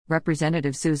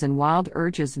Representative Susan Wild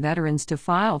urges veterans to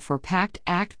file for PACT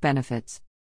Act benefits.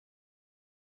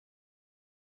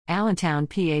 Allentown,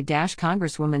 PA.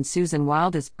 Congresswoman Susan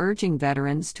Wild is urging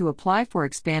veterans to apply for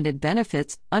expanded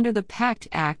benefits under the PACT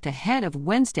Act ahead of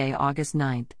Wednesday, August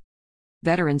 9th.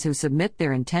 Veterans who submit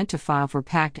their intent to file for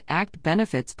PACT Act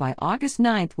benefits by August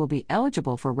 9th will be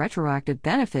eligible for retroactive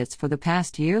benefits for the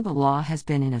past year the law has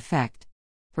been in effect.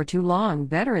 For too long,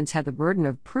 veterans had the burden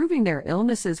of proving their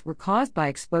illnesses were caused by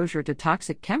exposure to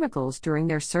toxic chemicals during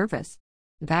their service.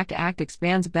 The PACT Act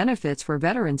expands benefits for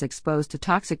veterans exposed to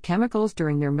toxic chemicals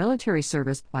during their military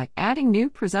service by adding new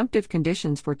presumptive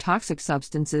conditions for toxic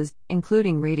substances,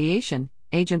 including radiation,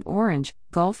 Agent Orange,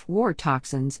 Gulf War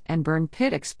toxins, and burn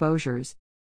pit exposures.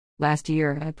 Last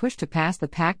year, I pushed to pass the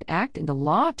PACT Act into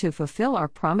law to fulfill our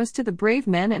promise to the brave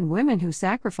men and women who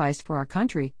sacrificed for our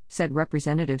country, said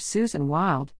Representative Susan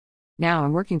Wild. Now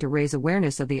I'm working to raise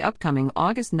awareness of the upcoming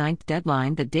August 9th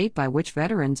deadline, the date by which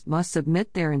veterans must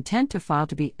submit their intent to file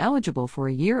to be eligible for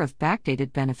a year of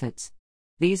backdated benefits.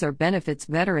 These are benefits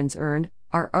veterans earned,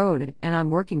 are owed, and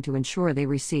I'm working to ensure they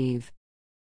receive.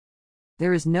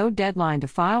 There is no deadline to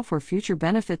file for future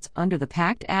benefits under the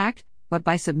PACT Act, but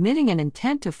by submitting an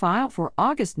intent to file for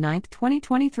August 9,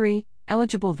 2023,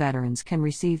 eligible veterans can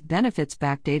receive benefits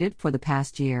backdated for the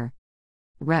past year.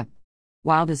 Rep.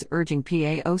 Wild is urging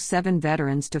PA07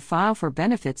 veterans to file for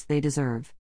benefits they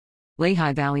deserve.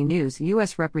 Lehigh Valley News.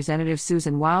 U.S. Representative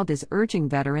Susan Wild is urging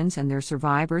veterans and their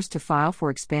survivors to file for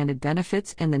expanded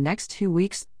benefits in the next 2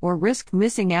 weeks or risk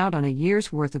missing out on a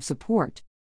year's worth of support.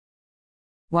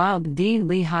 Wild v.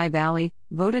 Lehigh Valley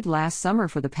voted last summer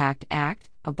for the PACT Act,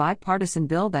 a bipartisan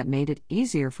bill that made it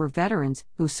easier for veterans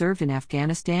who served in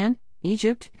Afghanistan,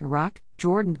 Egypt, Iraq,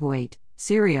 Jordan, Kuwait,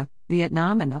 Syria,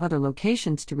 Vietnam, and other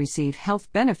locations to receive health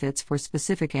benefits for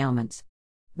specific ailments.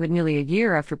 But nearly a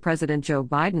year after President Joe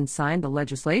Biden signed the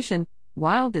legislation,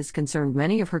 Wild is concerned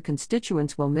many of her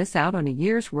constituents will miss out on a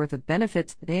year's worth of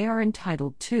benefits they are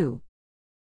entitled to.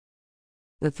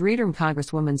 The three-term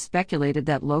Congresswoman speculated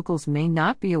that locals may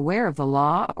not be aware of the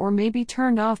law or may be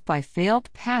turned off by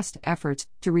failed past efforts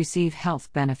to receive health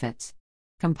benefits.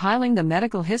 Compiling the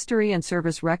medical history and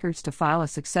service records to file a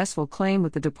successful claim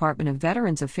with the Department of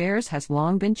Veterans Affairs has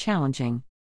long been challenging.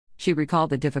 She recalled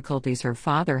the difficulties her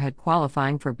father had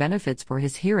qualifying for benefits for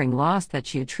his hearing loss that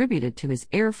she attributed to his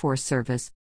Air Force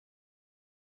service.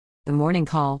 The Morning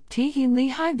Call.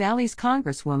 Lehigh Valley's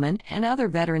Congresswoman and other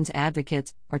veterans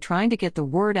advocates are trying to get the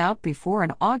word out before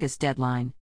an August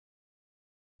deadline.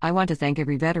 I want to thank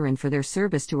every veteran for their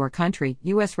service to our country,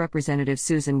 U.S. Representative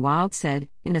Susan Wild said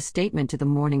in a statement to The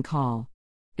Morning Call.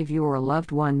 If you or a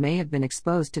loved one may have been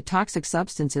exposed to toxic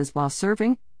substances while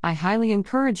serving, I highly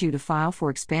encourage you to file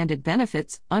for expanded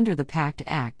benefits under the PACT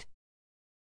Act.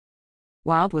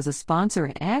 Wild was a sponsor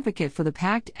and advocate for the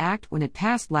PACT Act when it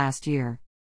passed last year.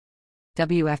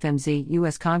 WFMZ.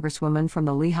 U.S. Congresswoman from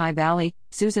the Lehigh Valley,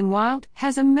 Susan Wild,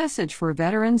 has a message for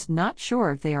veterans not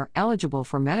sure if they are eligible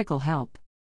for medical help.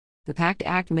 The PACT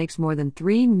Act makes more than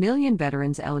 3 million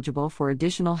veterans eligible for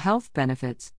additional health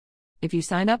benefits. If you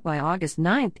sign up by August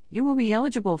 9th, you will be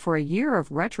eligible for a year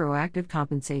of retroactive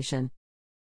compensation.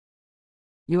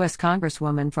 U.S.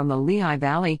 Congresswoman from the Lehigh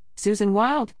Valley, Susan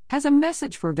Wild, has a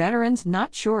message for veterans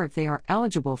not sure if they are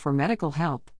eligible for medical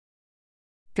help.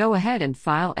 Go ahead and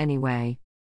file anyway.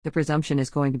 The presumption is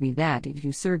going to be that if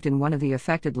you served in one of the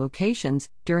affected locations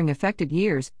during affected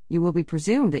years, you will be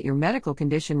presumed that your medical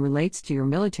condition relates to your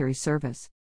military service.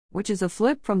 Which is a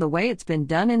flip from the way it's been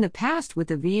done in the past with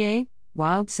the VA,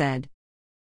 Wild said.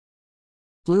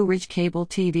 Blue Ridge Cable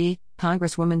TV.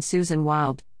 Congresswoman Susan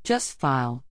Wild, just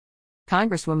file.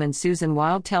 Congresswoman Susan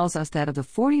Wild tells us that of the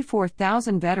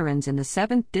 44,000 veterans in the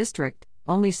 7th District,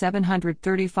 only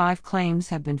 735 claims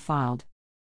have been filed.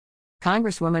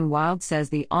 Congresswoman Wild says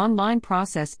the online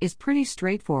process is pretty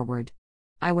straightforward.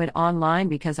 I went online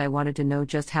because I wanted to know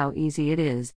just how easy it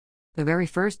is. The very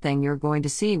first thing you're going to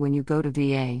see when you go to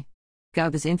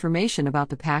VA.gov is information about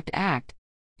the PACT Act.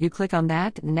 You click on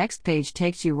that, the next page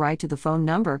takes you right to the phone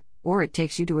number, or it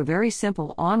takes you to a very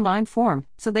simple online form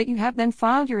so that you have then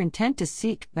filed your intent to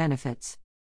seek benefits.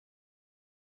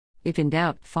 If in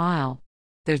doubt, file.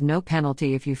 There's no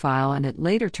penalty if you file and it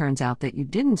later turns out that you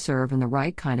didn't serve in the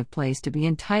right kind of place to be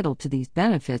entitled to these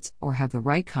benefits or have the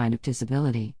right kind of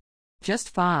disability. Just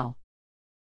file.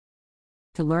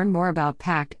 To learn more about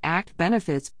PACT Act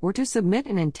benefits or to submit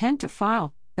an intent to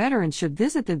file, veterans should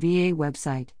visit the VA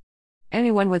website.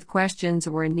 Anyone with questions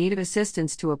or in need of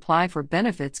assistance to apply for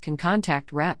benefits can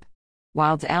contact Rep.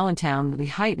 Wild's Allentown,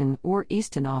 Lehighton, or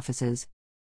Easton offices.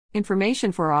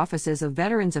 Information for offices of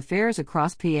Veterans Affairs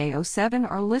across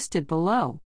PA07 are listed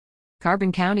below.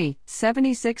 Carbon County,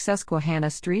 76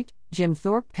 Susquehanna Street, Jim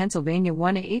Thorpe, Pennsylvania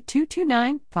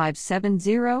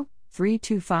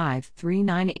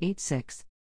 18229-570-325-3986.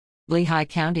 Lehigh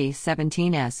County,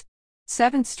 17S.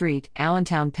 7th Street,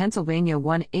 Allentown, Pennsylvania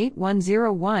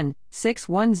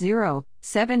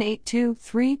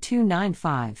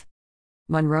 18101-610-782-3295.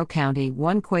 Monroe County,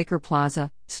 1 Quaker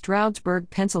Plaza, Stroudsburg,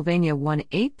 Pennsylvania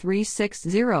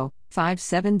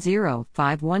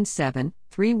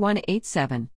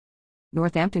 18360-570-517-3187.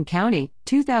 Northampton County,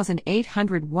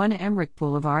 2801 Emmerich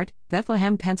Boulevard,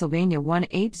 Bethlehem, Pennsylvania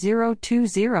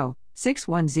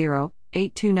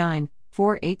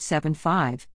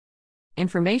 18020-610-829-4875.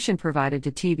 Information provided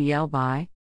to TBL by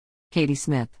Katie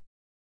Smith.